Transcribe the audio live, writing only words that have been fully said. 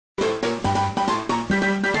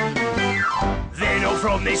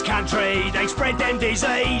from this country, they spread them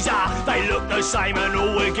disease. They look the same and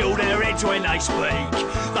all wiggle their heads when they speak.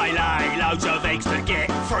 They lay loads of eggs to get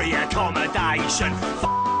free accommodation.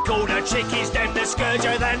 All the chickies, them the scourge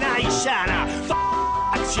of the nation.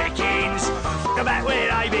 Chickens, them back where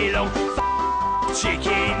they belong.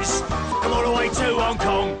 Chickens, come all the way to Hong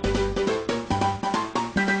Kong.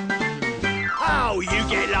 Oh, you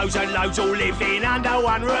get loads and loads all living under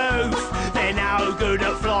one roof. They're no good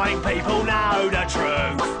at flying, people know the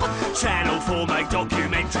truth. Channel 4 make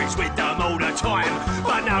documentaries with them all the time,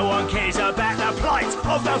 but no one cares about the plight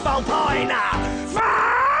of the vulpina.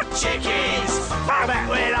 Fuck chickens, fuck back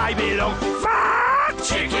where they belong. Fuck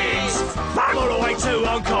chickens, fuck all the way to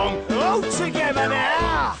Hong Kong. All together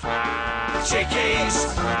now. Chickens,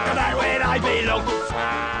 come back where they belong.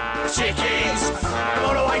 Chickens,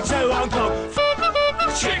 all the way to Hong Kong.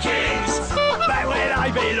 Chickens, back where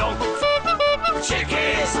they belong.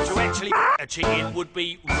 Chickens, to actually a chicken would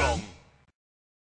be wrong.